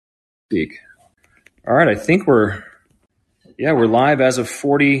Speak. All right, I think we're live as of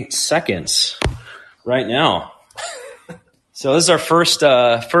 40 seconds right now. So this is our first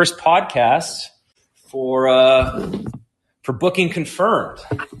podcast for Booking Confirmed.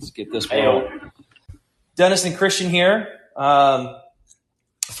 Let's get this one. Dennis and Christian here.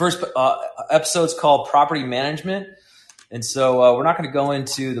 First episode's called Property Management. And so we're not going to go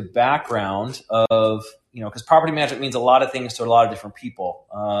into the background of, because property management means a lot of things to a lot of different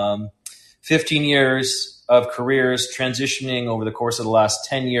people. 15 years of careers transitioning over the course of the last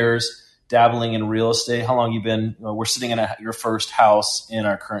 10 years, dabbling in real estate. How long you been? We're sitting in your first house in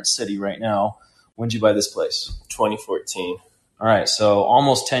our current city right now. When did you buy this place? 2014. All right. So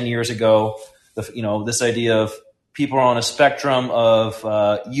almost 10 years ago, this idea of people are on a spectrum of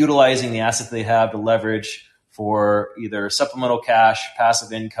utilizing the assets they have to leverage for either supplemental cash,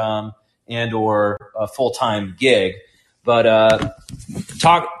 passive income, and or a full-time gig. But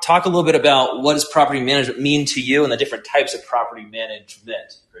talk a little bit about what does property management mean to you and the different types of property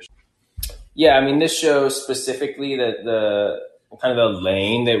management. Yeah, I mean, this shows specifically that the kind of the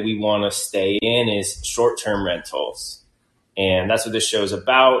lane that we want to stay in is short-term rentals. And that's what this show is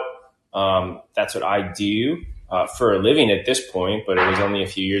about. That's what I do for a living at this point, but it was only a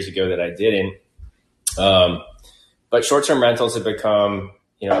few years ago that I didn't. But short-term rentals have become,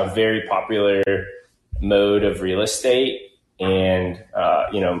 a very popular mode of real estate. And,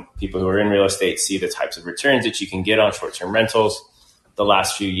 people who are in real estate see the types of returns that you can get on short-term rentals the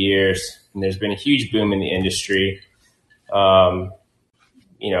last few years. And there's been a huge boom in the industry. Highest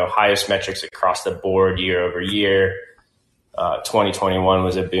metrics across the board year over year. 2021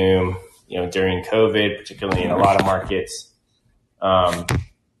 was a boom, during COVID, particularly in a lot of markets.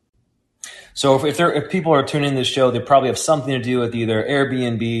 So if people are tuning in this show, they probably have something to do with either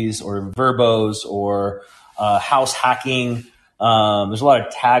Airbnbs or Verbos or house hacking. There's a lot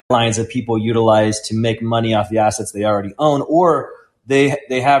of taglines that people utilize to make money off the assets they already own, or they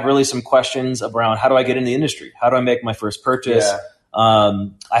have really some questions around how do I get in the industry? How do I make my first purchase? Yeah.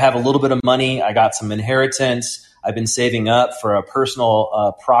 I have a little bit of money. I got some inheritance. I've been saving up for a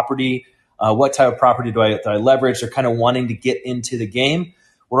personal property. What type of property do I leverage? They're kind of wanting to get into the game.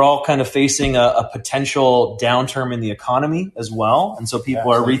 We're all kind of facing a potential downturn in the economy as well. And so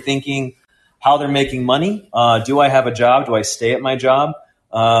people are rethinking how they're making money. Do I have a job? Do I stay at my job?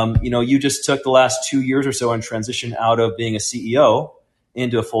 You just took the last 2 years or so and transitioned out of being a CEO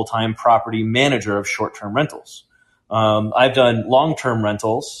into a full-time property manager of short-term rentals. I've done long-term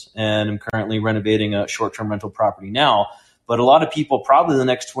rentals and I'm currently renovating a short-term rental property now. But a lot of people probably in the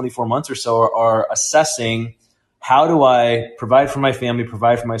next 24 months or so are assessing, how do I provide for my family,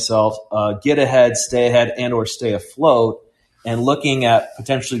 provide for myself, get ahead, stay ahead, and or stay afloat, and looking at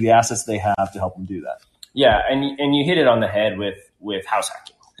potentially the assets they have to help them do that. Yeah, and you hit it on the head with house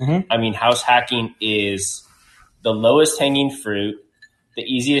hacking. Mm-hmm. I mean, house hacking is the lowest hanging fruit, the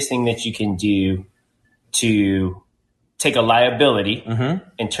easiest thing that you can do to take a liability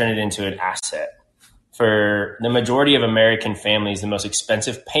and turn it into an asset. For the majority of American families, the most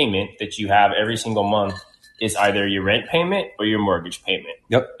expensive payment that you have every single month is either your rent payment or your mortgage payment.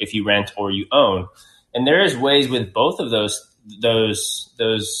 Yep. If you rent or you own. And there is ways with both of those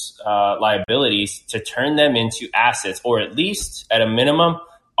liabilities to turn them into assets, or at least at a minimum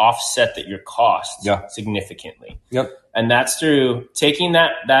offset your costs significantly. Yep. And that's through taking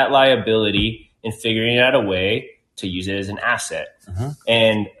that liability and figuring out a way to use it as an asset. Mm-hmm.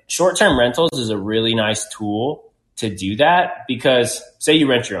 And short-term rentals is a really nice tool to do that, because say you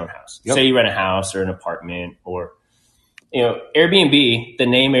rent your own house, say you rent a house or an apartment, or, Airbnb, the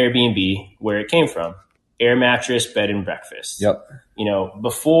name Airbnb, where it came from, air mattress, bed and breakfast. Yep.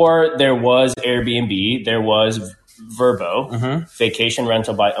 Before there was Airbnb, there was Vrbo, vacation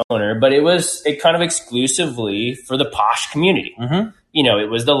rental by owner, but it kind of exclusively for the posh community. Mm-hmm.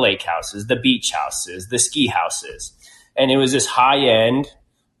 It was the lake houses, the beach houses, the ski houses, and it was this high-end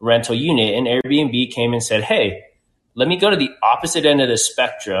rental unit. And Airbnb came and said, hey, let me go to the opposite end of the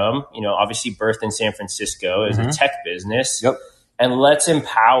spectrum, obviously birthed in San Francisco as a tech business. Yep. And let's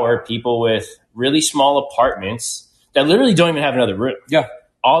empower people with really small apartments that literally don't even have another room. Yeah.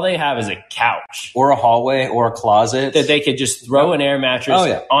 All they have is a couch. Or a hallway or a closet. That they could just throw an air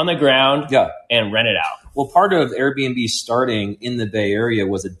mattress on the ground and rent it out. Well, part of Airbnb starting in the Bay Area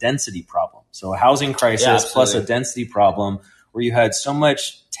was a density problem. So a housing crisis plus a density problem where you had so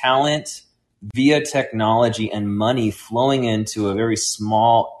much talent via technology and money flowing into a very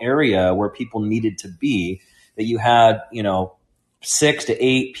small area where people needed to be, that you had, 6 to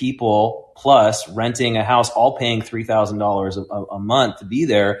 8 people plus renting a house, all paying $3,000 a month to be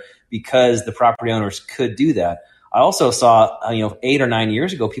there because the property owners could do that. I also saw, 8 or 9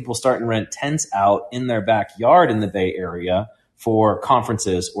 years ago, people starting to rent tents out in their backyard in the Bay Area for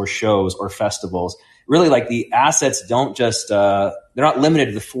conferences or shows or festivals. Really, like, the assets don't just, they're not limited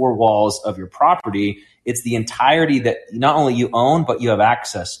to the four walls of your property. It's the entirety that not only you own, but you have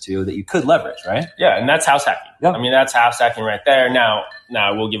access to that you could leverage, right? Yeah, and that's house hacking. Yeah. I mean, that's house hacking right there. Now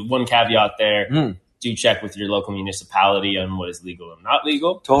we'll give one caveat there. Do check with your local municipality on what is legal and not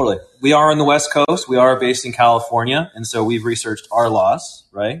legal. Totally. We are on the West Coast. We are based in California. And so we've researched our laws,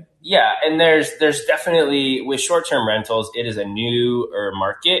 right? Yeah. And there's definitely, with short-term rentals, it is a newer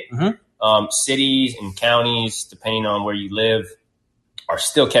market. Cities and counties, depending on where you live, are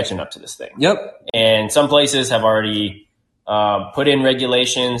still catching up to this thing. Yep. And some places have already put in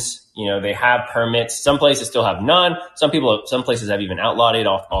regulations. They have permits. Some places still have none. Some places have even outlawed it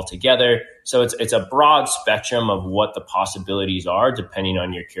altogether. So it's a broad spectrum of what the possibilities are depending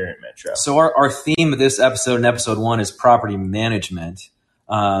on your current metro. So our theme of this episode and episode 1 is property management.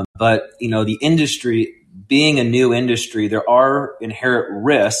 But the industry, being a new industry, there are inherent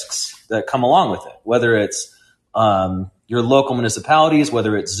risks that come along with it, whether it's your local municipalities,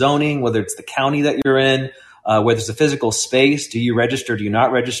 whether it's zoning, whether it's the county that you're in, whether it's a physical space. Do you register? Do you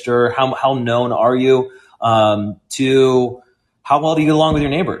not register? How known are you? To how well do you get along with your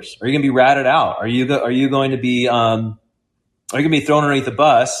neighbors? Are you going to be ratted out? Are you going to be thrown underneath the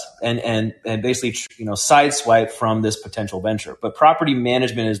bus and basically sideswiped from this potential venture? But property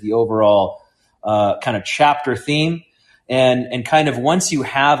management is the overall kind of chapter theme, and kind of once you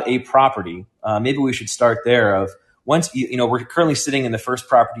have a property, maybe we should start there. Of once we're currently sitting in the first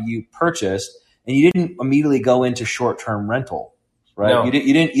property you purchased, and you didn't immediately go into short-term rental, right? No.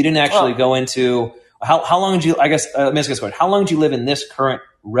 You didn't actually go into how long did you? I guess let me ask this question: how long did you live in this current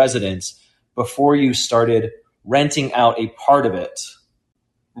residence before you started renting out a part of it?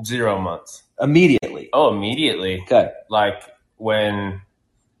 0 months. Immediately. Oh, immediately. Okay. Like when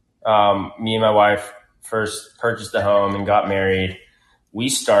me and my wife first purchased the home and got married, we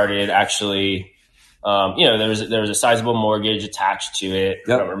started actually. There was a sizable mortgage attached to it.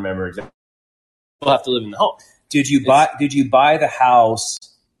 Yep. I don't remember exactly. We'll have to live in the home. Did you buy the house?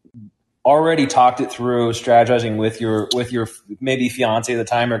 Already talked it through, strategizing with your maybe fiance at the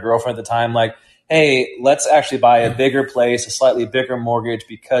time or girlfriend at the time, like, hey, let's actually buy a bigger place, a slightly bigger mortgage,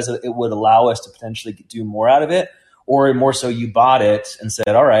 because it would allow us to potentially do more out of it? Or more so, you bought it and said,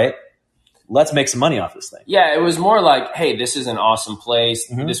 all right, let's make some money off this thing? Yeah, it was more like, hey, this is an awesome place.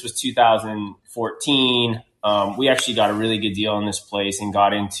 This was 2014. We actually got a really good deal on this place and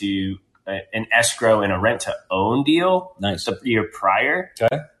got into an escrow and a rent-to-own deal. Nice. The year prior.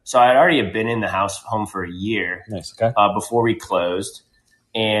 Okay. So I'd already been in the home for a year. Nice. Okay. Before we closed.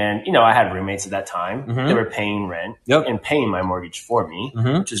 And, I had roommates at that time. They were paying rent and paying my mortgage for me,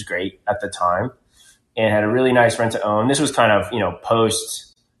 which was great at the time. And had a really nice rent-to-own. This was kind of,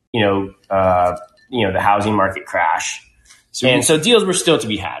 post, the housing market crash. So deals were still to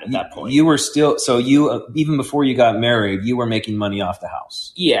be had at that point. You were still, even before you got married, you were making money off the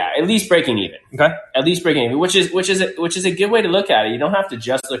house. Yeah, at least breaking even. Okay. At least breaking even, which is a good way to look at it. You don't have to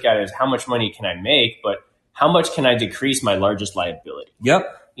just look at it as how much money can I make, but how much can I decrease my largest liability? Yep.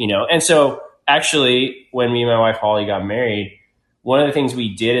 And so actually, when me and my wife Holly got married, one of the things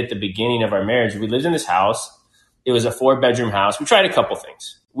we did at the beginning of our marriage, we lived in this house. It was a 4-bedroom house. We tried a couple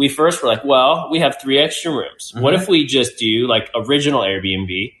things. We first were like, well, we have 3 extra rooms. What if we just do like original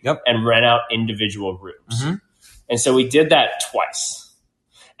Airbnb and rent out individual rooms? And so we did that twice.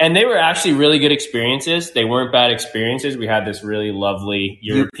 And they were actually really good experiences. They weren't bad experiences. We had this really lovely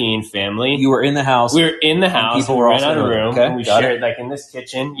European family. You were in the house. We were in the house. People we were ran out also of room. Okay, and we shared like in this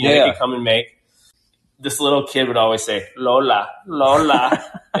kitchen. They could come and make. This little kid would always say, Lola, Lola,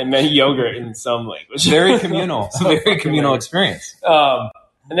 and meant yogurt in some language. Very communal. Very communal experience.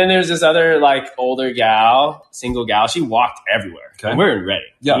 And then there's this other like older gal, single gal. She walked everywhere. Okay. And we're in Redding.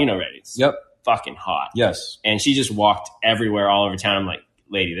 Yeah. Redding. It's fucking hot. Yes. And she just walked everywhere all over town. I'm like,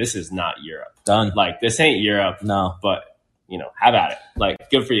 lady, this is not Europe. Done. Like, this ain't Europe. No. But, have at it. Like,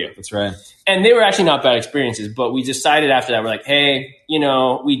 good for you. That's right. And they were actually not bad experiences. But we decided after that, we're like, hey,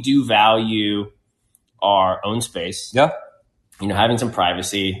 we do value our own space. Yeah. Having some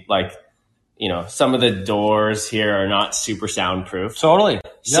privacy. Like, some of the doors here are not super soundproof. Totally.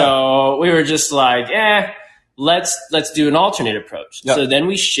 Yeah. So we were just like, let's do an alternate approach. Yeah. So then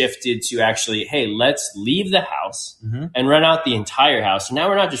we shifted to actually, hey, let's leave the house and rent out the entire house. So now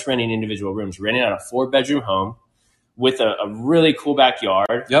we're not just renting individual rooms, we're renting out a 4-bedroom home with a really cool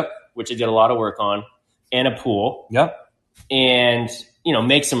backyard, which I did a lot of work on, and a pool. And,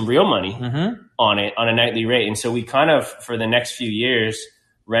 make some real money on it on a nightly rate. And so we kind of, for the next few years,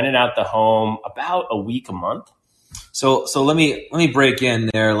 rented out the home about a week a month. So let me break in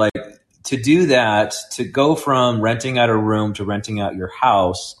there. Like, to do that, to go from renting out a room to renting out your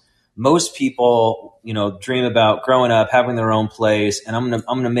house, most people, dream about growing up, having their own place, and I'm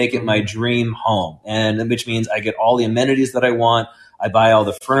gonna make it my dream home, and which means I get all the amenities that I want. I buy all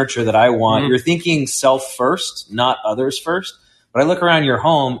the furniture that I want. You're thinking self first, not others first. But I look around your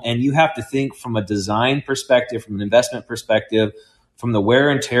home, and you have to think from a design perspective, from an investment perspective, from the wear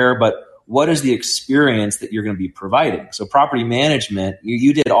and tear, but what is the experience that you're going to be providing? So property management,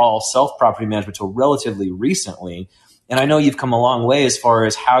 you did all self-property management until relatively recently. And I know you've come a long way as far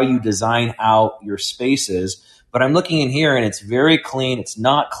as how you design out your spaces. But I'm looking in here, and it's very clean. It's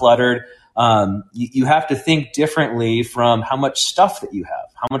not cluttered. You have to think differently from how much stuff that you have.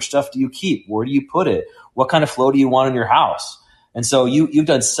 How much stuff do you keep? Where do you put it? What kind of flow do you want in your house? And so you've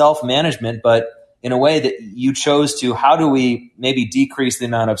done self-management, but in a way that you chose to, how do we maybe decrease the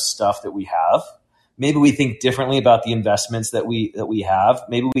amount of stuff that we have? Maybe we think differently about the investments that we have.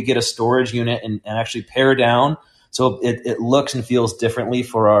 Maybe we get a storage unit and actually pare down so it looks and feels differently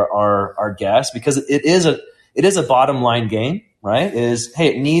for our guests, because it is a bottom line game, right?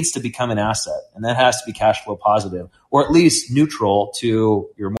 It needs to become an asset, and that has to be cash flow positive, or at least neutral to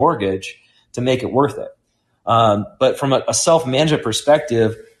your mortgage to make it worth it. But from a self-management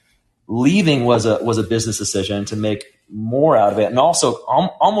perspective, leaving was a business decision to make more out of it. And also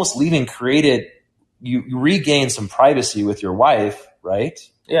almost leaving created, you regain some privacy with your wife, right?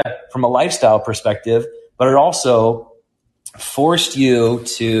 Yeah. From a lifestyle perspective, but it also forced you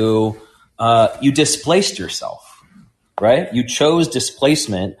to, you displaced yourself, right? You chose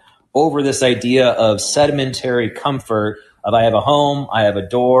displacement over this idea of sedimentary comfort of, I have a home, I have a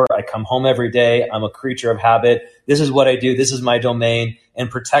door, I come home every day, I'm a creature of habit, this is what I do, this is my domain, and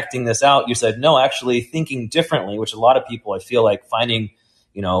protecting this out. You said, no, actually thinking differently, which a lot of people I feel like finding,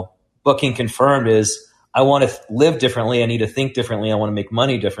 booking confirmed is, I want to live differently, I need to think differently, I want to make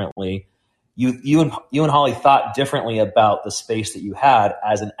money differently. You and Holly thought differently about the space that you had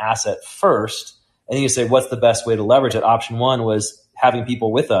as an asset first, and then you say, what's the best way to leverage it? Option one was having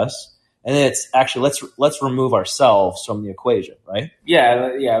people with us. And then it's actually, let's remove ourselves from the equation, right? Yeah.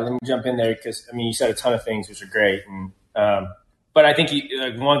 Let me jump in there because you said a ton of things which are great, and but I think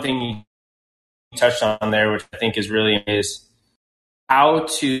one thing you touched on there, which I think is how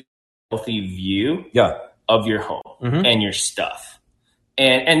to healthy view of your home and your stuff,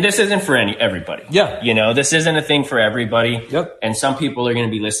 and this isn't for everybody. Yeah, this isn't a thing for everybody. Yep. And some people are going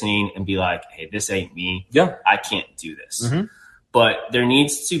to be listening and be like, "Hey, this ain't me. Yeah, I can't do this." But there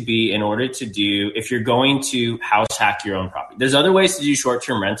needs to be, in order to do, if you're going to house hack your own property, there's other ways to do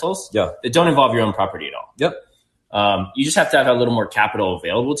short-term rentals that don't involve your own property at all. Yep. You just have to have a little more capital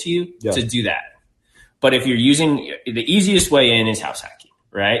available to you to do that. But if you're using, the easiest way in is house hacking,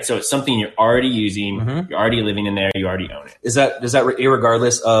 right? So it's something you're already using, you're already living in there, you already own it. Does that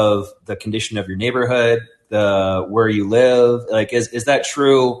regardless of the condition of your neighborhood, where you live? Like, is that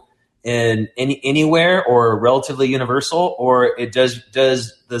true in anywhere, or relatively universal, or it does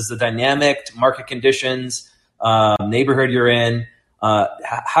the dynamic market conditions, neighborhood you're in,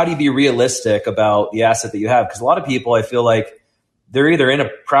 how do you be realistic about the asset that you have? Because a lot of people, I feel like they're either in a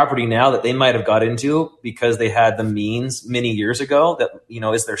property now that they might have got into because they had the means many years ago that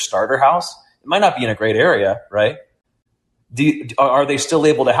is their starter house. It might not be in a great area, right? Are they still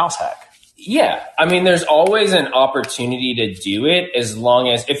able to house hack? Yeah. There's always an opportunity to do it, as long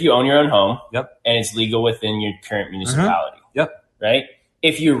as, if you own your own home and it's legal within your current municipality. Right?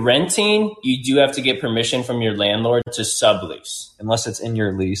 If you're renting, you do have to get permission from your landlord to sublease. Unless it's in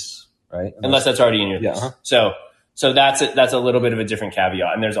your lease, right? Unless that's already in your lease. So that's a little bit of a different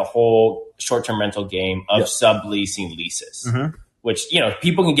caveat. And there's a whole short-term rental game of subleasing leases. Which,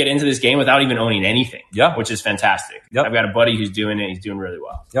 people can get into this game without even owning anything, which is fantastic. I've got a buddy who's doing it. He's doing really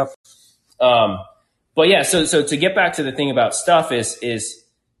well. But yeah, so to get back to the thing about stuff is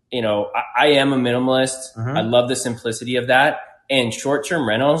I am a minimalist. I love the simplicity of that. And short-term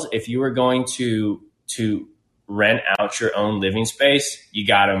rentals, if you were going to rent out your own living space, you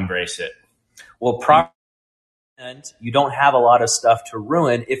got to embrace it. Well, and you don't have a lot of stuff to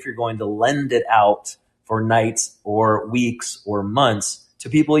ruin if you're going to lend it out for nights or weeks or months to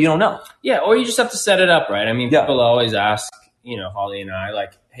people you don't know. Yeah, or you just have to set it up right. People always ask, Holly and I,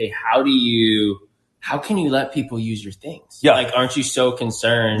 like, hey, how can you let people use your things? Like, aren't you so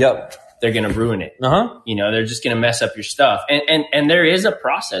concerned they're going to ruin it? They're just going to mess up your stuff. And there is a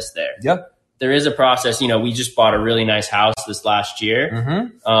process there. There is a process. We just bought a really nice house this last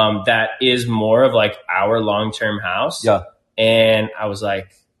year that is more of like our long-term house. And I was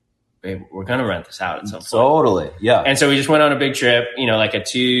like, babe, we're going to rent this out at some point. Totally. Yeah. And so we just went on a big trip, like a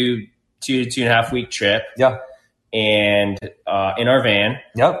 2.5 week trip. and in our van.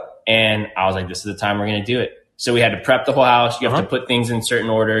 Yep. And I was like, this is the time we're going to do it. So we had to prep the whole house. You have to put things in certain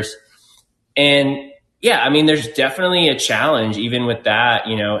orders. And yeah, I mean, there's definitely a challenge even with that.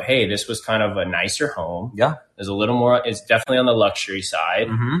 You know, hey, this was kind of a nicer home. Yeah. There's a little more, it's definitely on the luxury side.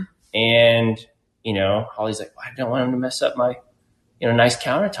 And, you know, Holly's like, well, I don't want him to mess up my, you know, nice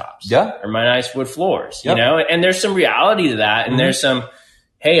countertops. Yeah. Or my nice wood floors, you know, and there's some reality to that. And there's some,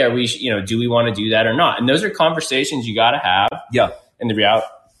 hey, are we, you know, do we want to do that or not? And those are conversations you got to have. Yeah. And the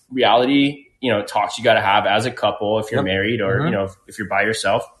reality, you know, talks you got to have as a couple if you're married or, you know, if you're by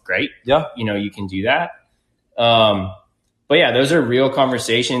yourself, great. Yeah. You know, you can do that. But yeah, those are real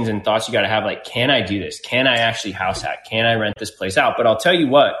conversations and thoughts you got to have. Like, can I do this? Can I actually house hack? Can I rent this place out? But I'll tell you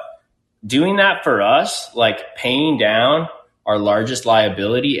what, doing that for us, like paying down our largest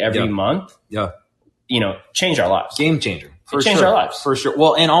liability every month, you know, changed our lives. Game changer. Changed our lives. For sure.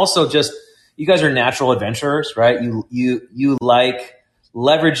 Well, and also just, you guys are natural adventurers, right? You like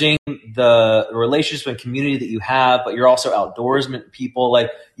leveraging the relationship and community that you have, but you're also outdoorsman people.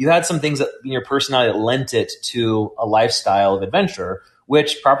 Like, you had some things that in your personality that lent it to a lifestyle of adventure,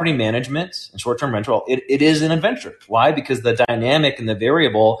 which property management and short-term rental, it is an adventure. Why? Because the dynamic and the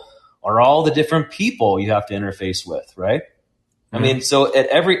variable are all the different people you have to interface with, right? I mean, so at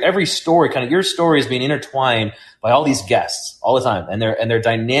every story, kind of your story is being intertwined by all these guests all the time, and they're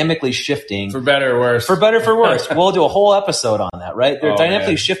dynamically shifting For better or worse. For better, for worse. We'll do a whole episode on that, right? They're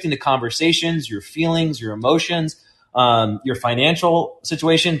dynamically man. shifting the conversations, your feelings, your emotions, your financial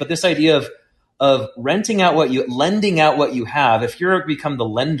situation. But this idea of lending out what you have. If you're become the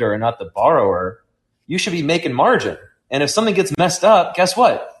lender and not the borrower, you should be making margin. And if something gets messed up, guess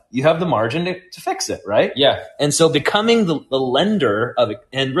what? You have the margin to fix it, right? Yeah. And so becoming the lender of it,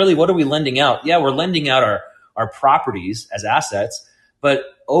 and really, what are we lending out? Yeah, we're lending out our properties as assets, but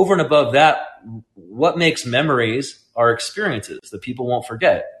over and above that, what makes memories are experiences that people won't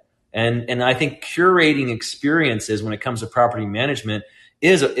forget. And I think curating experiences when it comes to property management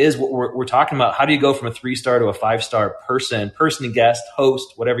is what we're talking about. How do you go from a 3-star to a 5-star person to guest,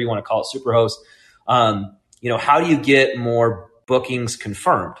 host, whatever you want to call it, super host? You know, how do you get more bookings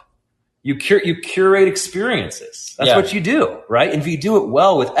confirmed? You curate experiences. That's what you do, right? And if you do it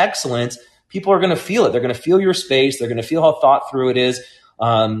well with excellence, people are going to feel it. They're going to feel your space. They're going to feel how thought through it is.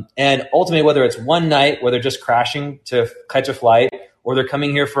 And ultimately, whether it's one night where they're just crashing to catch a flight, or they're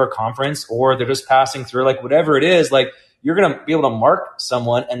coming here for a conference, or they're just passing through, like whatever it is, like you're going to be able to mark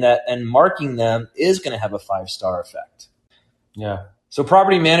someone, and marking them is going to have a 5-star effect. Yeah. So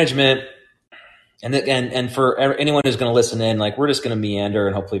property management. And for anyone who's going to listen in, like, we're just going to meander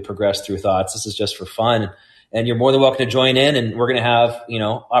and hopefully progress through thoughts. This is just for fun, and you're more than welcome to join in. And we're going to have, you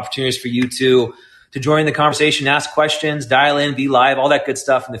know, opportunities for you to join the conversation, ask questions, dial in, be live, all that good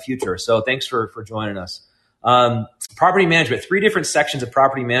stuff in the future. So thanks for joining us. Property management, 3 different sections of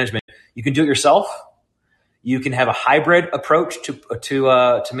property management. You can do it yourself. You can have a hybrid approach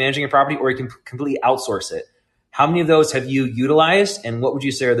to managing a property, or you can completely outsource it. How many of those have you utilized, and what would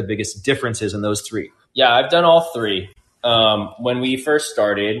you say are the biggest differences in those 3? Yeah, I've done all 3. When we first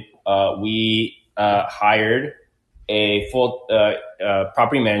started, we hired a full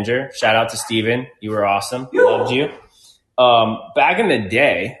property manager. Shout out to Steven. You were awesome. Loved you. Back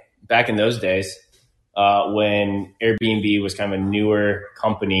in those days, when Airbnb was kind of a newer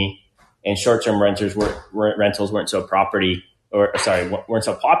company and short-term rentals weren't so weren't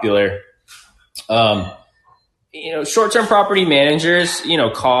so popular. You know, short-term property managers, you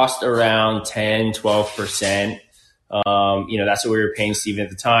know, cost around 10, 12%. You know, that's what we were paying Steven at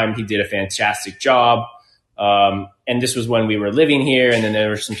the time. He did a fantastic job. And this was when we were living here, and then there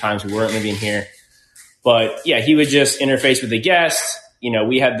were some times we weren't living here. But yeah, he would just interface with the guests. You know,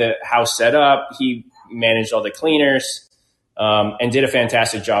 we had the house set up. He managed all the cleaners, and did a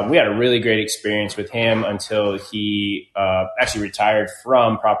fantastic job. We had a really great experience with him until he actually retired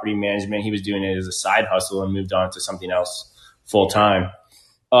from property management. He was doing it as a side hustle and moved on to something else full time.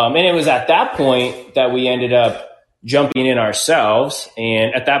 And it was at that point that we ended up jumping in ourselves.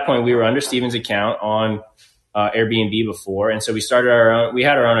 And at that point, we were under Steven's account on Airbnb before. And so we started we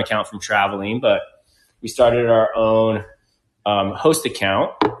had our own account from traveling, but we started our own host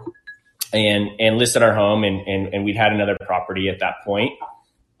account and listed our home, and we'd had another property at that point.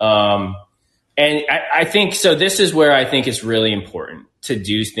 And I think, so this is where I think it's really important to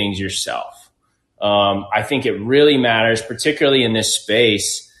do things yourself. I think it really matters, particularly in this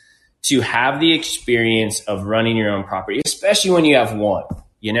space, to have the experience of running your own property, especially when you have one,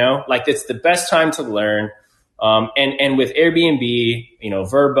 you know, like it's the best time to learn. And with Airbnb, you know,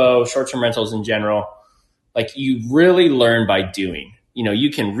 Vrbo, short-term rentals in general, like you really learn by doing.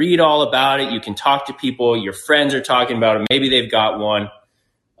 You can read all about it. You can talk to people. Your friends are talking about it. Maybe they've got one.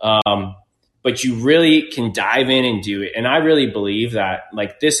 But you really can dive in and do it. And I really believe that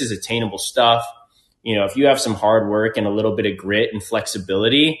like this is attainable stuff. If you have some hard work and a little bit of grit and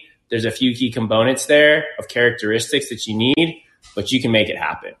flexibility, there's a few key components there of characteristics that you need, but you can make it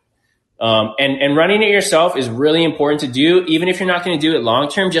happen. And running it yourself is really important to do, even if you're not going to do it long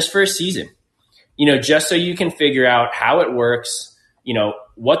term, just for a season. Just so you can figure out how it works,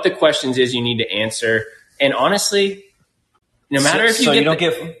 what the questions is you need to answer. And honestly, no matter if you don't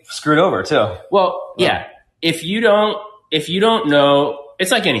get screwed over too. Well, yeah. If you don't know,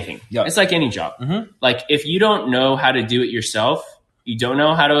 it's like anything. Yep. It's like any job. Mm-hmm. Like if you don't know how to do it yourself, you don't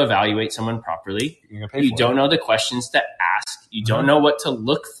know how to evaluate someone properly. You don't know the questions to ask. You don't know what to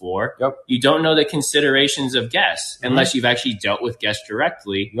look for. Yep. You don't know the considerations of guests unless you've actually dealt with guests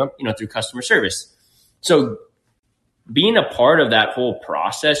directly, through customer service. So being a part of that whole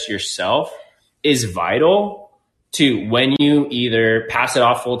process yourself is vital to when you either pass it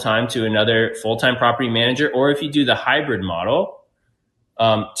off full-time to another full-time property manager, or if you do the hybrid model,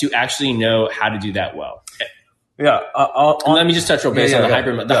 to actually know how to do that well. Yeah. Let me just touch real base on the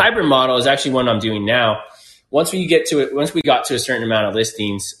hybrid model. The hybrid model is actually one I'm doing now. Once we got to a certain amount of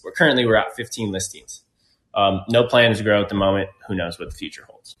listings, we're at 15 listings. No plans to grow at the moment. Who knows what the future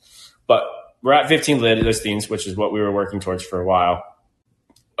holds? But we're at 15 listings, which is what we were working towards for a while.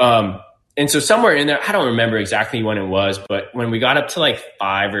 And so somewhere in there, I don't remember exactly when it was, but when we got up to like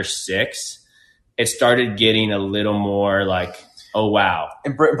 5 or 6, it started getting a little more like, oh, wow.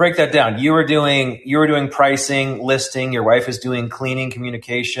 And break that down. You were doing pricing, listing. Your wife is doing cleaning,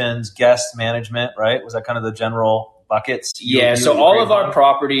 communications, guest management, right? Was that kind of the general buckets? So all of our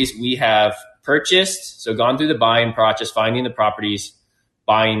properties we have purchased. So gone through the buying process, finding the properties,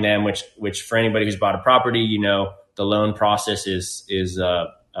 buying them, which for anybody who's bought a property, the loan process is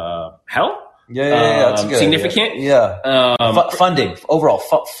hell. That's good. Significant. Yeah. Funding, overall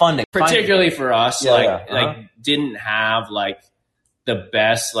funding. Particularly for us, didn't have like the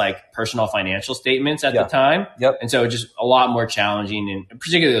best like personal financial statements at the time. Yep. And so just a lot more challenging, and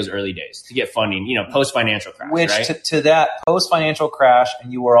particularly those early days to get funding, post financial crash. Which right? to that post financial crash,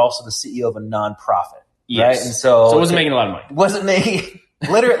 and you were also the CEO of a nonprofit. Yes. Right? And so it wasn't making a lot of money. Wasn't making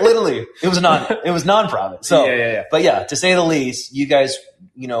literally it was nonprofit. So but yeah, to say the least, you guys,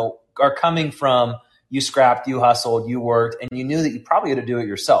 are coming from, you scrapped, you hustled, you worked, and you knew that you probably had to do it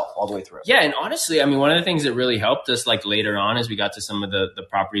yourself all the way through. Yeah. And honestly, I mean, one of the things that really helped us like later on as we got to some of the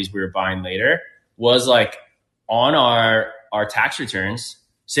properties we were buying later was like on our tax returns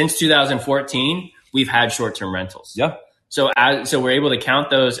since 2014, we've had short-term rentals. Yeah. So we're able to count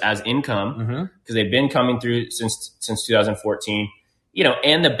those as income because they've been coming through since 2014.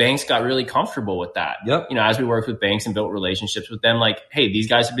 And the banks got really comfortable with that. Yep. As we worked with banks and built relationships with them, like, hey, these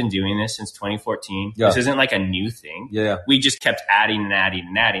guys have been doing this since 2014. Yeah. This isn't like a new thing. Yeah. We just kept adding and adding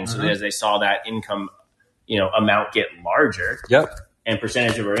and adding. So as they saw that income, amount get larger and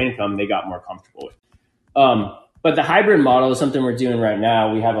percentage of our income, they got more comfortable with. But the hybrid model is something we're doing right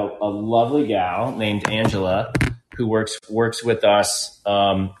now. We have a lovely gal named Angela who works with us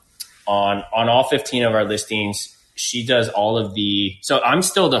on all 15 of our listings. She does all of so I'm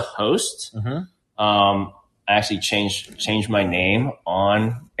still the host. I actually changed my name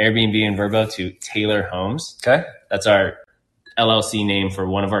on Airbnb and Vrbo to Taylor Homes. Okay. That's our LLC name for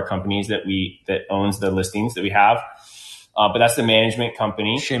one of our companies that owns the listings that we have. But that's the management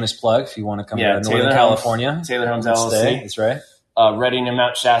company. Shameless plug if you want to come to Northern California. Taylor Homes LLC. That's right. Reading and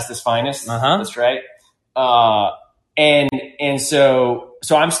Mount Shasta's finest. That's right. So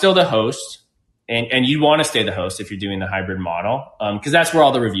I'm still the host. And you want to stay the host if you're doing the hybrid model, because that's where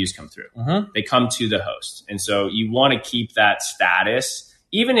all the reviews come through. They come to the host. And so you want to keep that status.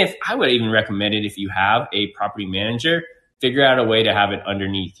 Even if I would even recommend it if you have a property manager, figure out a way to have it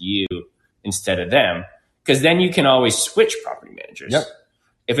underneath you instead of them, because then you can always switch property managers. Yep.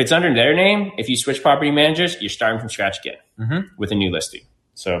 If it's under their name, if you switch property managers, you're starting from scratch again with a new listing.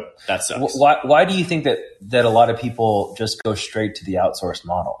 So that sucks. Why do you think that a lot of people just go straight to the outsourced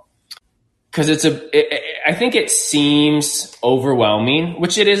model? Because I think it seems overwhelming,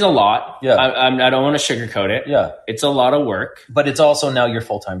 which it is a lot. Yeah. I don't want to sugarcoat it. Yeah. It's a lot of work. But it's also now your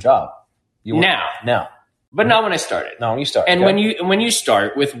full-time job. Now. But not when I started. No, when you start. And when you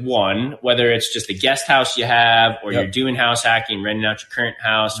start with one, whether it's just a guest house you have, or you're doing house hacking, renting out your current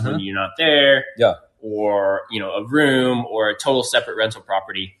house when you're not there, or a room or a total separate rental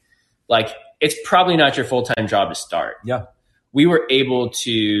property, like it's probably not your full-time job to start. Yeah. We were able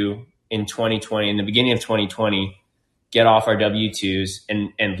to, in 2020, in the beginning of 2020, get off our W-2s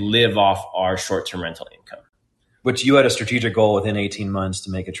and live off our short-term rental income. But you had a strategic goal within 18 months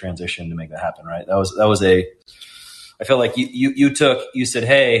to make a transition to make that happen, right? I feel like you said,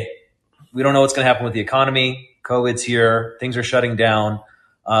 hey, we don't know what's going to happen with the economy. COVID's here. Things are shutting down.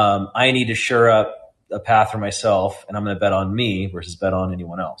 I need to shore up a path for myself, and I'm going to bet on me versus bet on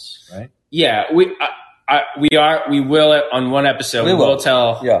anyone else, right? Yeah, we will on one episode, we will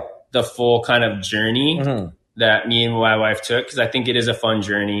tell the full kind of journey that me and my wife took, because I think it is a fun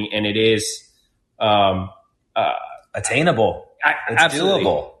journey, and it is attainable. It's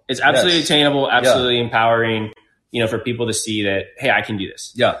doable. It's absolutely attainable, absolutely empowering, for people to see that, hey, I can do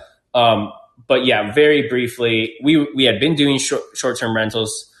this. Yeah. But yeah, very briefly, we had been doing short-term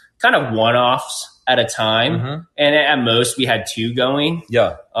rentals, kind of one-offs at a time. And at most we had 2 going.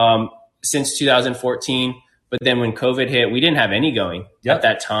 Yeah. Since 2014. But then when COVID hit, we didn't have any going at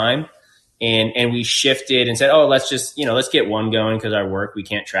that time. And we shifted and said, oh, let's just, let's get 1 going, because our work, we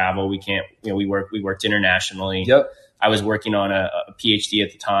can't travel. We can't, we worked internationally. Yep. I was working on a PhD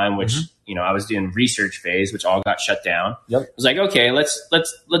at the time, which, I was doing research phase, which all got shut down. Yep. I was like, okay, let's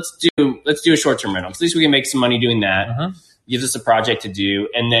do a short-term rental. At least we can make some money doing that. Gives us a project to do.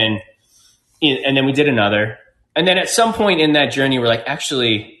 And then we did another. And then at some point in that journey, we're like,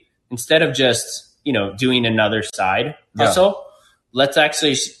 actually, instead of just, doing another side hustle, let's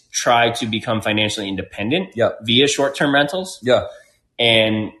actually try to become financially independent via short-term rentals. Yeah.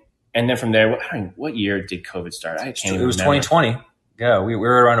 And then from there, what year did COVID start? I can't remember. It was 2020. Yeah, we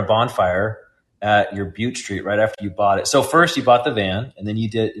were around a bonfire at your Butte Street right after you bought it. So first you bought the van, and then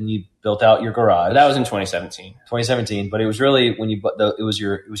you built out your garage. But that was in 2017. 2017, but it was really when you bought it was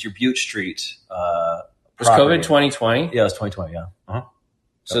your Butte Street. Was COVID 2020? Yeah, it was 2020. Yeah.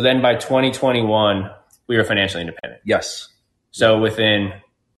 So then by 2021, we were financially independent. Yes. So within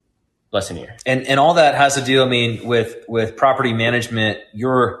less than a year. And all that has to do, with property management,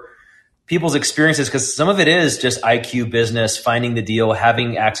 your people's experiences, because some of it is just IQ business, finding the deal,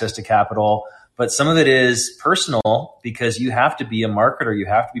 having access to capital, but some of it is personal, because you have to be a marketer. You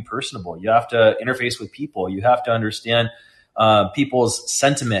have to be personable. You have to interface with people. You have to understand people's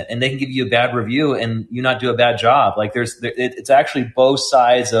sentiment, and they can give you a bad review and you not do a bad job. Like it's actually both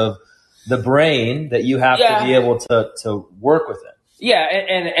sides of the brain that you have to be able to work with it. Yeah.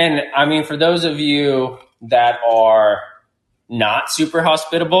 And for those of you that are not super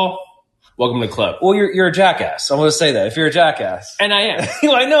hospitable, welcome to the club. Well, you're a jackass. I'm going to say that. If you're a jackass. And I am.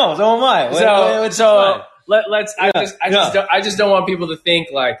 I know. So am I. I just don't want people to think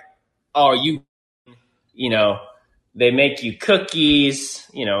like, oh, they make you cookies,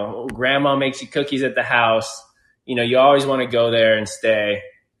 grandma makes you cookies at the house. You always want to go there and stay.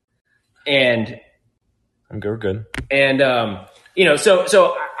 And we're good. And,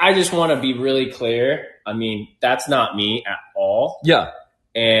 so I just want to be really clear. That's not me at all. Yeah.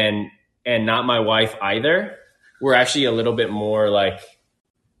 And not my wife either. We're actually a little bit more like,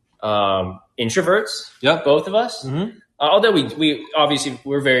 introverts. Yep. Both of us. Although we obviously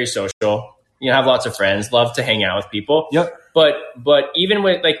we're very social. Have lots of friends, love to hang out with people. Yep. But even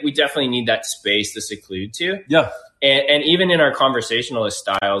with we definitely need that space to seclude to. Yeah. And even in our conversationalist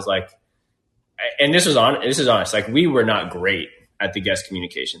styles, and this is honest, we were not great at the guest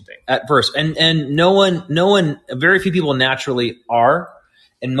communication thing at first. And no one, very few people naturally are,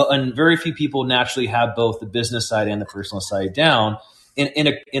 and very few people naturally have both the business side and the personal side down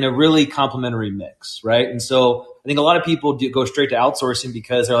in a really complementary mix. Right. And so I think a lot of people go straight to outsourcing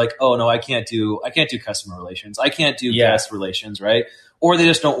because they're like, oh no, I can't do customer relations. I can't do guest relations. Right. Or they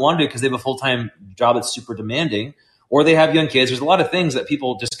just don't want to because they have a full-time job that's super demanding, or they have young kids. There's a lot of things that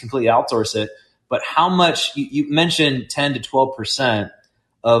people just completely outsource it. But how much you mentioned 10 to 12%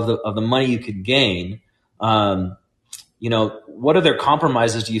 of the money you could gain. What other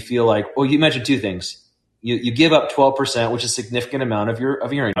compromises do you feel like? Well, you mentioned 2 things. You give up 12%, which is a significant amount of your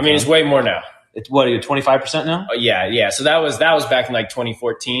income. It's way more now. It's what, are you 25% now? Yeah. So that was back in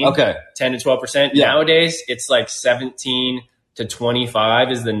 2014. Okay. 10 to 12%. Yeah. Nowadays it's 17 to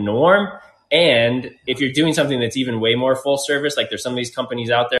 25 is the norm. And if you're doing something that's even way more full service, there's some of these companies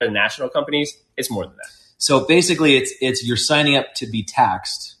out there, national companies, it's more than that. So basically it's you're signing up to be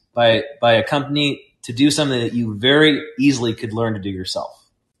taxed by a company to do something that you very easily could learn to do yourself.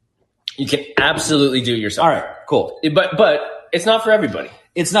 You can absolutely do it yourself. All right, cool. But it's not for everybody.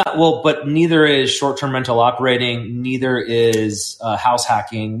 It's not. Well, but neither is short-term rental operating. Neither is house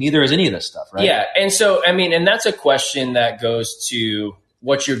hacking. Neither is any of this stuff, right? Yeah. And so, and that's a question that goes to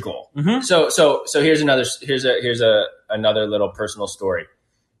what's your goal? Mm-hmm. So here's another little personal story.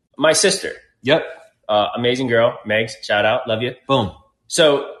 My sister. Yep. Amazing girl, Megs. Shout out. Love you. Boom.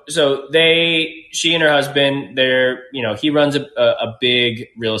 So she and her husband, he runs a big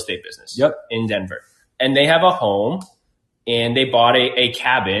real estate business. Yep. In Denver. and they have a home, and they bought a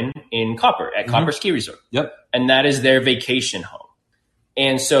cabin in Copper at Copper Ski Resort. Yep. And that is their vacation home.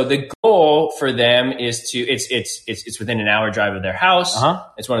 And so the goal for them is to it's within an hour drive of their house.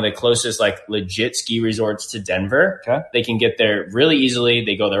 It's one of the closest like legit ski resorts to Denver. Okay. They can get there really easily.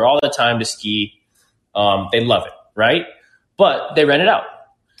 They go there all the time to ski. They love it, right? But they rent it out.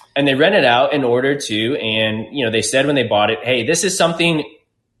 And they rent it out in order to, and they said when they bought it, hey, this is something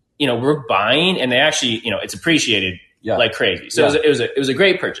we're buying, and they actually it's appreciated like crazy. So it was a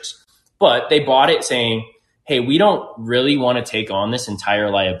great purchase. But they bought it saying, hey, we don't really want to take on this entire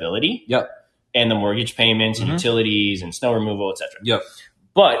liability and the mortgage payments and utilities and snow removal, et cetera.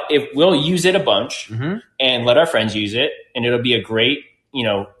 But if we'll use it a bunch and let our friends use it, and it'll be a great,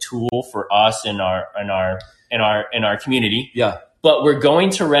 tool for us in our community. But we're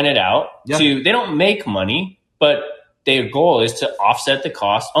going to rent it out to, they don't make money, but their goal is to offset the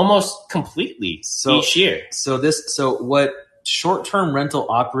cost almost completely each year. So what short-term rental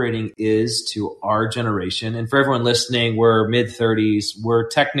operating is to our generation, and for everyone listening, we're mid-30s. We're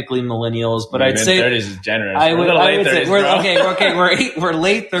technically millennials, but I'd say mid-30s is generous. We're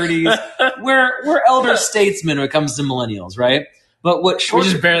late 30s. We're elder statesmen when it comes to millennials, right? But what we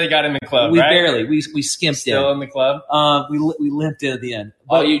just barely got in the club, right? We skimped Still in the club? We limped in at the end.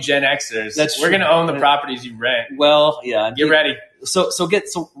 But you Gen Xers, we're going to own the properties you rent. Well, yeah. Get ready. So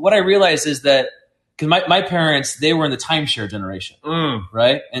what I realized is that, because my parents, they were in the timeshare generation,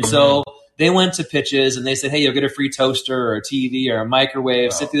 right? And so they went to pitches and they said, hey, you'll get a free toaster or a TV or a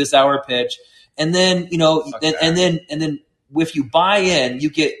microwave, sit through this hour pitch. And then, and then if you buy in,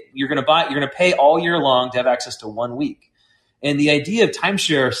 you're going to pay all year long to have access to 1 week. And the idea of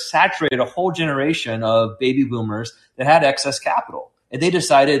timeshare saturated a whole generation of baby boomers that had excess capital. And they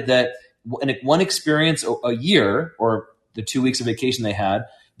decided that one experience a year, or the 2 weeks of vacation they had,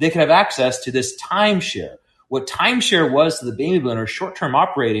 they could have access to this timeshare. What timeshare was to the baby boomers, short-term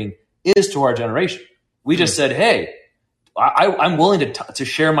operating, is to our generation. We just said, hey, I'm willing to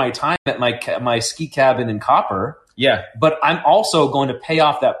share my time at my ski cabin in Copper. Yeah. But I'm also going to pay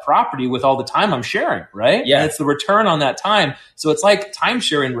off that property with all the time I'm sharing, right? Yeah. And it's the return on that time. So it's like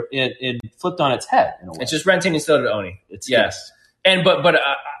timeshare in flipped on its head in a way. It's just renting instead of owning. Yes. And but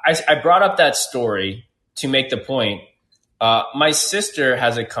I brought up that story to make the point. My sister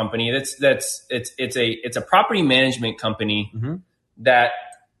has a company it's a property management company that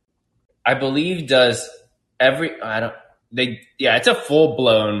I believe does it's a full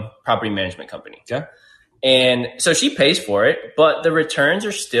blown property management company. Okay. And so she pays for it, but the returns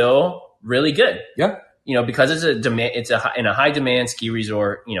are still really good. Yeah. Because it's in a high demand ski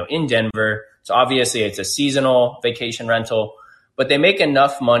resort, in Denver. So obviously it's a seasonal vacation rental, but they make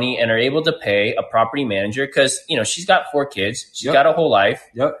enough money and are able to pay a property manager because, she's got 4 kids. She's got a whole life.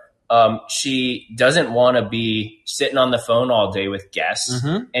 She doesn't want to be sitting on the phone all day with guests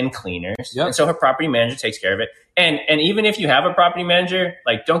and cleaners. And so her property manager takes care of it. And even if you have a property manager,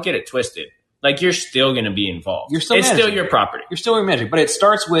 like, don't get it twisted. Like, you're still going to be involved. It's still your property. You're still managing, but it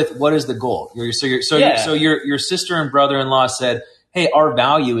starts with, what is the goal? So your sister and brother-in-law said, hey, our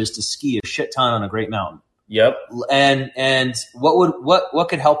value is to ski a shit ton on a great mountain. Yep. And what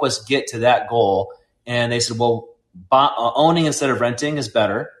could help us get to that goal? And they said, well, owning instead of renting is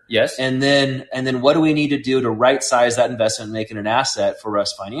better. Yes. And then what do we need to do to right size that investment and make it an asset for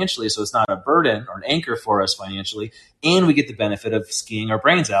us financially, so it's not a burden or an anchor for us financially, and we get the benefit of skiing our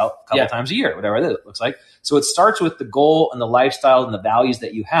brains out a couple times a year, whatever it looks like. So it starts with the goal and the lifestyle and the values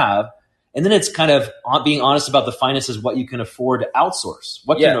that you have, and then it's kind of being honest about the finances, what you can afford to outsource,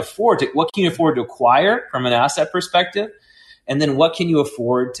 what can you afford to acquire from an asset perspective, and then what can you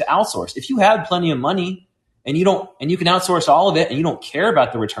afford to outsource. If you have plenty of money and you can outsource all of it and you don't care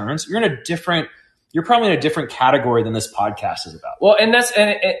about the returns, you're probably in a different category than this podcast is about. Well, and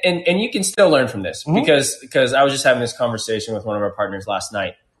and you can still learn from this because I was just having this conversation with one of our partners last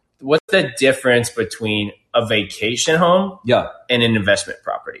night. What's the difference between a vacation home and an investment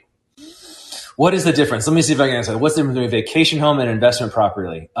property? What is the difference? Let me see if I can answer that. What's the difference between a vacation home and an investment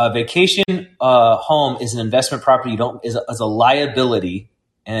property? A vacation home is an investment property. Is a liability.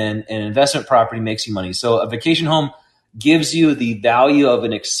 And an investment property makes you money. So a vacation home gives you the value of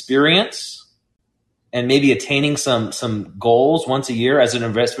an experience and maybe attaining some goals once a year, as an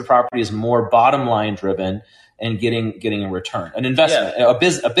investment property is more bottom line driven and getting a return. An investment,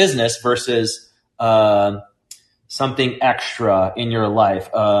 a business versus something extra in your life.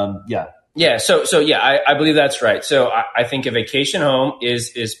 Yeah. So I believe that's right. So I think a vacation home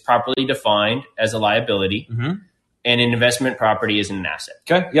is properly defined as a liability. And an investment property is an asset.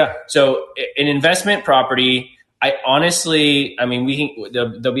 Okay. Yeah. So an investment property, I honestly, I mean,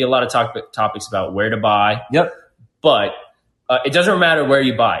 there'll be a lot of topics about where to buy. Yep. But it doesn't matter where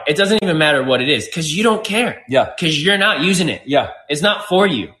you buy. It doesn't even matter what it is because you don't care. Yeah. Because you're not using it. Yeah. It's not for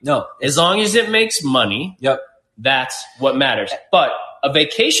you. No. As long as it makes money. Yep. That's what matters. But a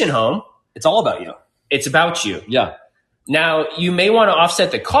vacation home, it's all about you. It's about you. Yeah. Now, you may want to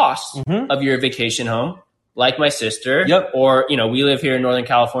offset the cost of your vacation home, like my sister. Yep. Or, we live here in Northern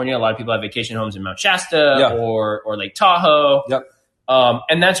California. A lot of people have vacation homes in Mount Shasta or Lake Tahoe. Yep.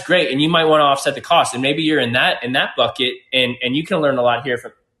 And that's great. And you might want to offset the cost. And maybe you're in that bucket, and you can learn a lot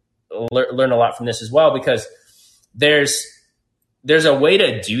from this as well, because there's a way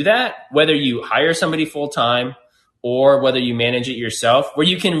to do that, whether you hire somebody full time or whether you manage it yourself, where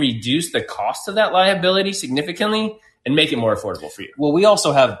you can reduce the cost of that liability significantly and make it more affordable for you. Well, we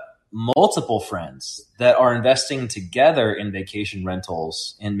also have multiple friends that are investing together in vacation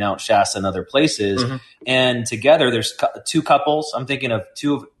rentals in Mount Shasta and other places. And together there's two couples. I'm thinking of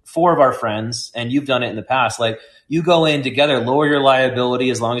four of our friends, and you've done it in the past. Like, you go in together, lower your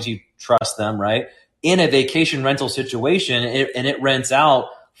liability as long as you trust them, right? In a vacation rental situation, and it rents out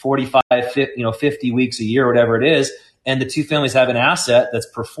 45, 50 weeks a year, whatever it is. And the two families have an asset that's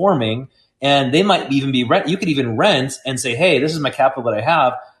performing, and they might even be you could even rent and say, hey, this is my capital that I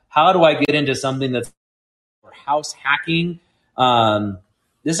have. How do I get into something that's house hacking?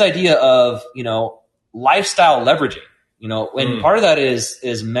 This idea of, lifestyle leveraging, and part of that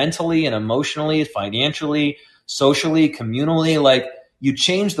is mentally and emotionally, financially, socially, communally. Like, you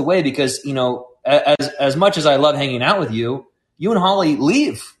change the way, because, as much as I love hanging out with you, you and Holly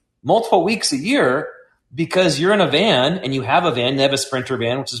leave multiple weeks a year because you're in a van, and you have a van. They have a Sprinter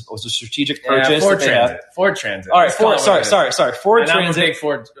van, which was a strategic purchase. Ford Transit. All right, Ford Transit. I'm a Ford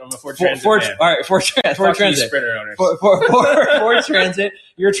Transit fan. All right, Ford Transit. Sprinter owners. Ford Transit.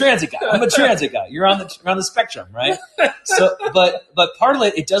 You're a transit guy. I'm a transit guy. You're on the spectrum, right? So, but part of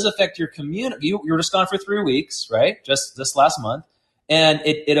it does affect your community. You were just gone for 3 weeks, right? Just this last month, and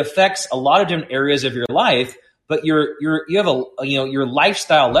it affects a lot of different areas of your life. But you have your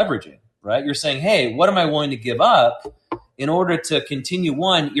lifestyle leveraging. Right? You're saying, hey, what am I willing to give up in order to continue?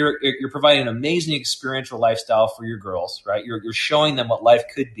 One, you're providing an amazing experiential lifestyle for your girls, right? You're showing them what life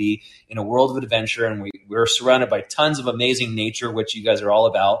could be in a world of adventure, and we're surrounded by tons of amazing nature, which you guys are all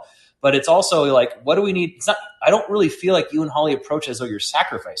about. But it's also like, what do we need? It's not. I don't really feel like you and Holly approach as though you're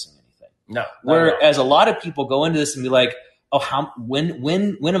sacrificing anything. No. Whereas a lot of people go into this and be like, oh, when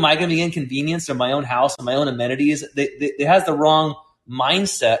am I going to be inconvenienced in my own house and my own amenities? It has the wrong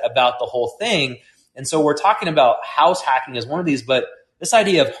mindset about the whole thing. And so we're talking about house hacking as one of these, but this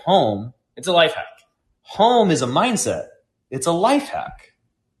idea of home, it's a life hack. Home is a mindset. It's a life hack,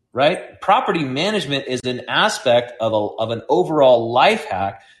 right? Property management is an aspect of an overall life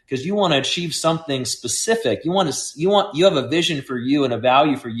hack, because you want to achieve something specific. You have a vision for you and a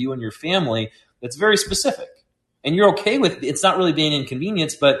value for you and your family that's very specific. And you're okay with, it's not really being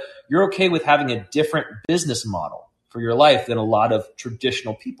inconvenienced, but you're okay with having a different business model for your life than a lot of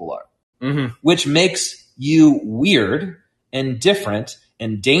traditional people are, which makes you weird and different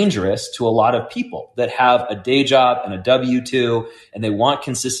and dangerous to a lot of people that have a day job and a W-2, and they want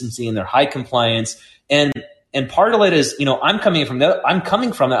consistency and they're high compliance. And part of it is, I'm coming from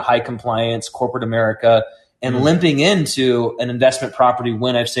that high compliance corporate America and limping into an investment property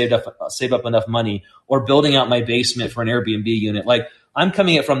when I've saved up enough money, or building out my basement for an Airbnb unit. Like, I'm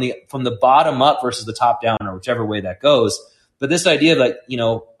coming at from the bottom up versus the top down, or whichever way that goes. But this idea that,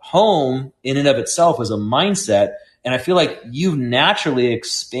 home in and of itself is a mindset. And I feel like you've naturally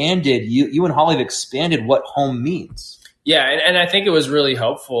expanded, you and Holly have expanded what home means. Yeah. And I think it was really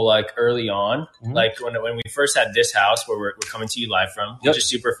helpful, like, early on, like when we first had this house where we're coming to you live from, which is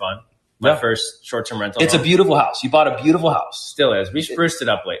super fun. My first short-term rental. It's home. A beautiful house. You bought a beautiful house. Still is. We spruced it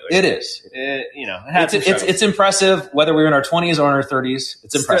up lately. It is. It's impressive, whether we're in our 20s or in our 30s.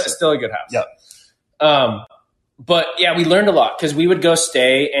 It's impressive. Still a good house. Yep. But yeah, we learned a lot, because we would go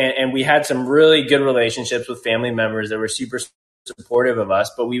stay, and we had some really good relationships with family members that were super supportive of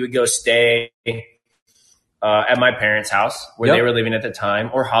us. But we would go stay at my parents' house where they were living at the time,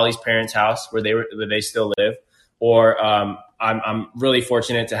 or Holly's parents' house where they still live, or I'm really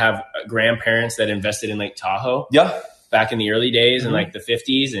fortunate to have grandparents that invested in Lake Tahoe back in the early days in like the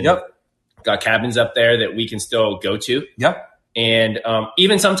 50s, and got cabins up there that we can still go to. And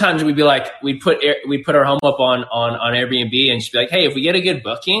even sometimes we'd be like, we put our home up on Airbnb, and just be like, hey, if we get a good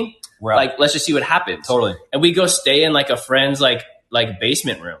booking, like, let's just see what happens. Totally. And we go stay in like a friend's like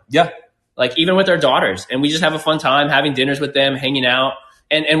basement room. Like, even with our daughters, and we just have a fun time having dinners with them, hanging out.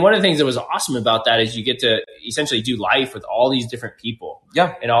 And one of the things that was awesome about that is you get to essentially do life with all these different people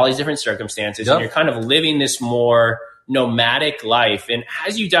and all these different circumstances. And you're kind of living this more nomadic life. And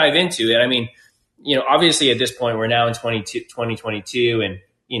as you dive into it, I mean, obviously at this point, we're now in 2022 and,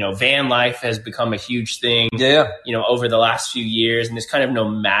 van life has become a huge thing, over the last few years, and this kind of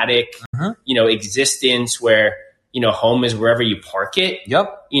nomadic, existence where, home is wherever you park it,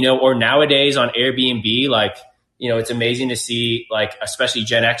 or nowadays on Airbnb, like, it's amazing to see, like, especially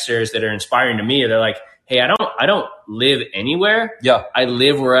Gen Xers that are inspiring to me. They're like, hey, I don't live anywhere. I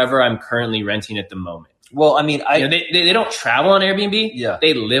live wherever I'm currently renting at the moment. Well, I mean, they don't travel on Airbnb.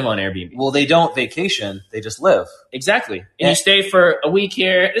 They live on Airbnb. Well, they don't vacation. They just live. Exactly. And you stay for a week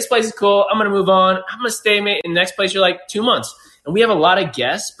here. This place is cool. I'm going to move on. I'm going to stay in the next place. You're like 2 months. And we have a lot of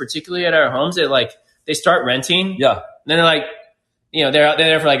guests, particularly at our homes, that like, they start renting. And then they're like, they're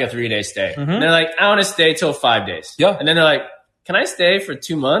there for like a 3-day stay. And they're like, I want to stay till 5 days. And then they're like, can I stay for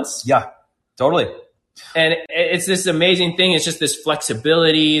 2 months? Totally. And it's this amazing thing. It's just this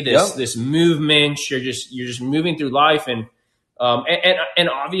flexibility, this movement. You're just moving through life, and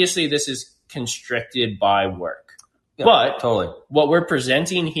obviously this is constricted by work. But totally, what we're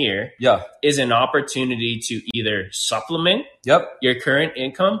presenting here is an opportunity to either supplement your current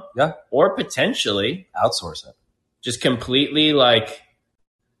income, or potentially outsource it. Just completely like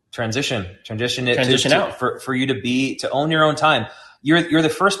transition out for you to own your own time. You're the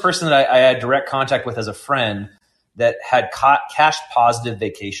first person that I had direct contact with as a friend that had cash positive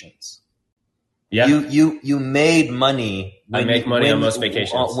vacations. You made money. I make money on most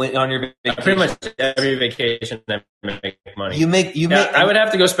vacations. On your vacation. Pretty much every vacation I make money. You make. I would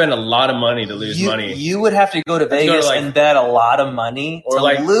have to go spend a lot of money to lose money. You would have to go to Vegas and bet a lot of money to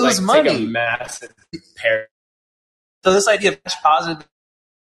lose money. Take a massive pair. So this idea of cash positive,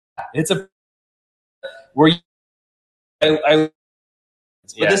 it's a where you,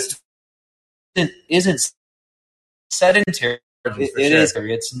 this isn't sedentary. It is.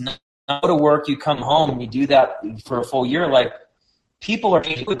 It's not go to work. You come home and you do that for a full year. Like people are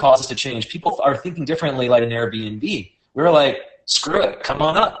changing. It causes to change. People are thinking differently. Like an Airbnb, we're like, screw it. Come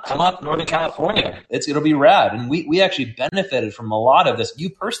up, Northern California. It'll be rad. And we actually benefited from a lot of this. You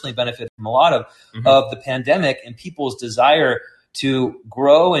personally benefited from a lot of the pandemic and people's desire to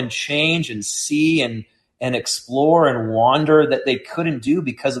grow and change and see and explore and wander that they couldn't do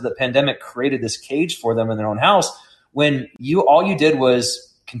because of the pandemic created this cage for them in their own house. When all you did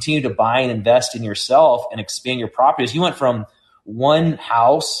was continue to buy and invest in yourself and expand your properties. You went from one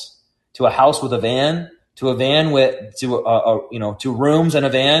house to a house with a van, to a van to rooms and a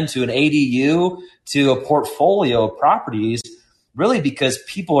van, to an ADU, to a portfolio of properties, really because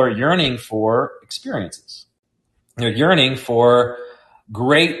people are yearning for experiences. They're yearning for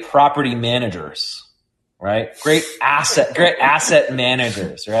great property managers, right? Great asset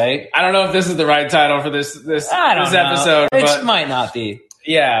managers, right? I don't know if this is the right title for this episode. It might not be.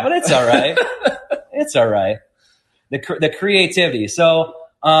 Yeah. But it's all right. It's all right. The creativity. So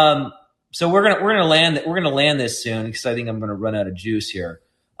we're gonna land this soon because I think I'm gonna run out of juice here.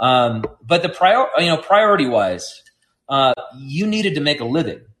 But the priority wise, you needed to make a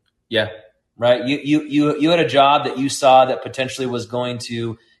living. Yeah. Right. You had a job that you saw that potentially was going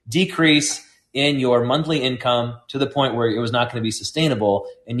to decrease in your monthly income to the point where it was not going to be sustainable,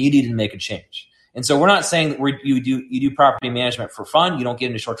 and you needed to make a change. And so we're not saying that you do property management for fun. You don't get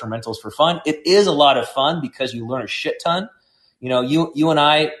into short-term rentals for fun. It is a lot of fun because you learn a shit ton. You and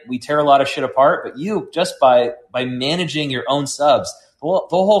I, we tear a lot of shit apart, but you just by managing your own subs, the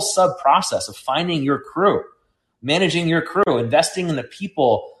whole sub process of finding your crew, managing your crew, investing in the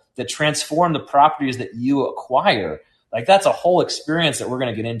people that transform the properties that you acquire, like that's a whole experience that we're going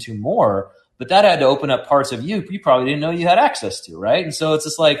to get into more. But that had to open up parts of you probably didn't know you had access to, right? And so it's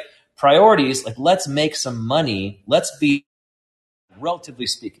just like priorities, like let's make some money. Let's be, relatively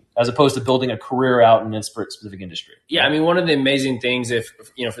speaking, as opposed to building a career out in a specific industry. Yeah, I mean, one of the amazing things,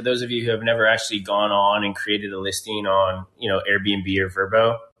 for those of you who have never actually gone on and created a listing on, Airbnb or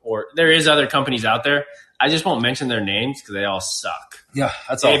Vrbo, or there is other companies out there, I just won't mention their names because they all suck. Yeah,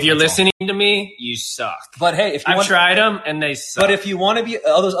 that's all. If you're listening to me, you suck. But hey, I've tried them and they suck. But if you want to be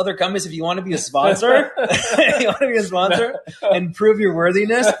all those other companies, if you want to be a sponsor, and prove your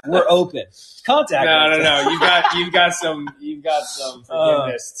worthiness, we're open. Contact us. No. You've got some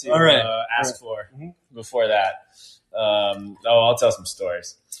forgiveness to ask for before that. I'll tell some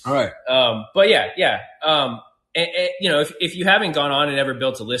stories. All right. But yeah. If you haven't gone on and ever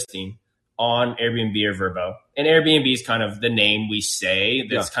built a listing on Airbnb or Vrbo, and Airbnb is kind of the name we say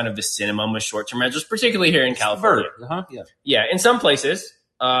that's kind of the synonym of short-term rentals, particularly here in California. Yeah. In some places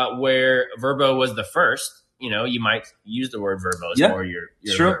where Vrbo was the first, you might use the word Verbo as more your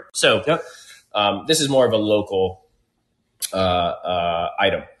sure. verb. So this is more of a local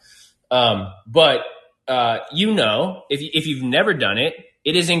item. But if you've never done it,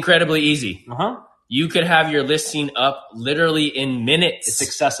 it is incredibly easy. You could have your listing up literally in minutes. It's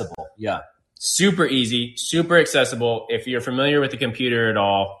accessible. Yeah. Super easy, super accessible. If you're familiar with the computer at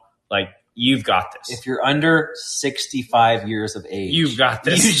all, like, you've got this. If you're under 65 years of age, you've got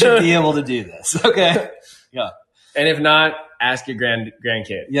this. You should be able to do this. Okay. Yeah. And if not, ask your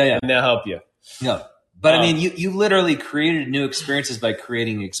grandkid. Yeah. And they'll help you. Yeah. But I mean, you literally created new experiences by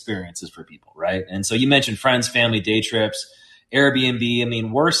creating experiences for people, right? And so you mentioned friends, family, day trips, Airbnb. I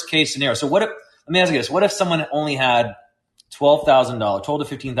mean, worst case scenario. So let me ask you this. What if someone only had $12,000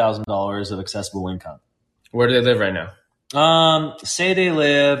 to $15,000 of accessible income? Where do they live right now? Say they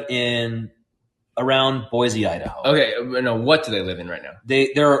live in around Boise, Idaho. Okay, no, what do they live in right now?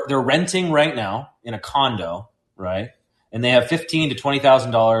 They're renting right now in a condo, right? And they have $15,000 to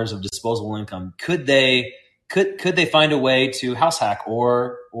 $20,000 of disposable income. Could they find a way to house hack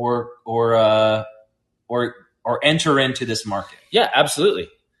or enter into this market? Yeah, absolutely.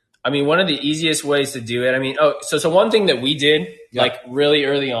 I mean, one of the easiest ways to do it. I mean, so one thing that we did like really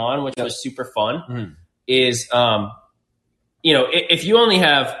early on, which was super fun, is if you only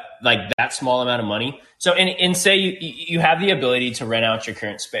have like that small amount of money. So and say you have the ability to rent out your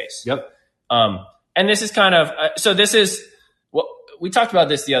current space. Yep. And this is kind of this is what we talked about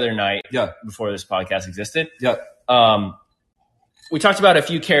this the other night. Yeah. Before this podcast existed. Yep. We talked about a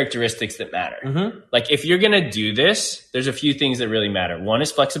few characteristics that matter. Like, if you're going to do this, there's a few things that really matter. One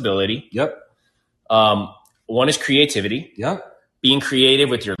is flexibility. Yep. One is creativity. Yep. Being creative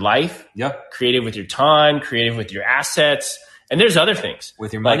with your life. Yep. Creative with your time. Creative with your assets. And there's other things.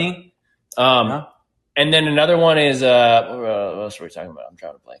 With your money. And then another one is, what else were we talking about? I'm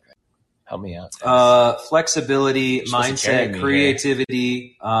trying to blank. Help me out. Flexibility, mindset,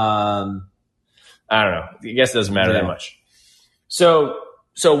 creativity. I don't know. I guess it doesn't matter that much. So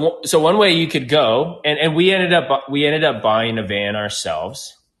one way you could go, and we ended up buying a van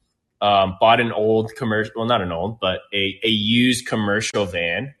ourselves. Bought an old commercial, well, not an old, but a used commercial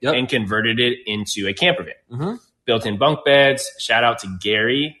van, and converted it into a camper van. Built-in bunk beds. Shout out to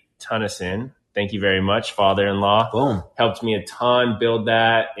Gary Tunnison. Thank you very much, father-in-law. Boom. Helped me a ton build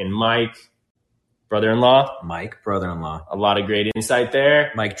that. And Mike, brother-in-law. A lot of great insight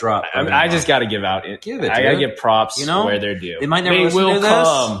there. Mike drop. I just got to give out it. Give it. I got to give props where they're due. They might never listen to this.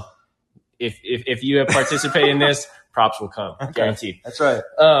 Come. If you have participated in this, props will come. Okay. Guaranteed. That's right.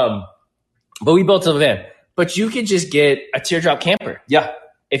 But we built a van. But you could just get a teardrop camper. Yeah.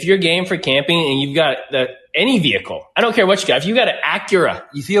 If you're game for camping and you've got any vehicle, I don't care what you got. If you got an Acura.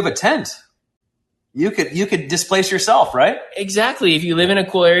 If you have a tent, you could displace yourself, right? Exactly. If you live in a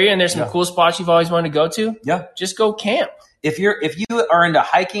cool area and there's some cool spots you've always wanted to go to, just go camp. If you are into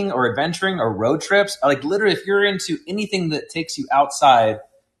hiking or adventuring or road trips, like literally if you're into anything that takes you outside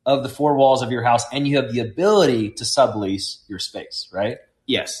of the four walls of your house and you have the ability to sublease your space, right?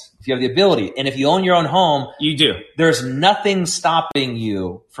 Yes. If you have the ability. And if you own your own home, you do. There's nothing stopping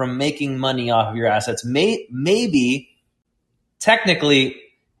you from making money off of your assets. Maybe technically,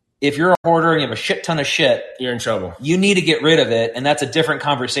 if you're a hoarder and you have a shit ton of shit, you're in trouble. You need to get rid of it. And that's a different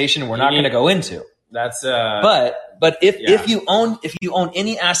conversation we're not going to go into. That's but if you own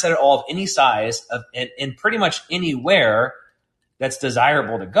any asset at all of any size and pretty much anywhere that's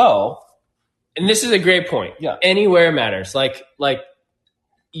desirable to go. And this is a great point. Yeah. Anywhere matters. Like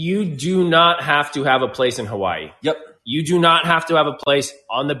you do not have to have a place in Hawaii. Yep. You do not have to have a place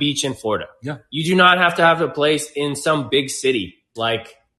on the beach in Florida. Yeah. You do not have to have a place in some big city like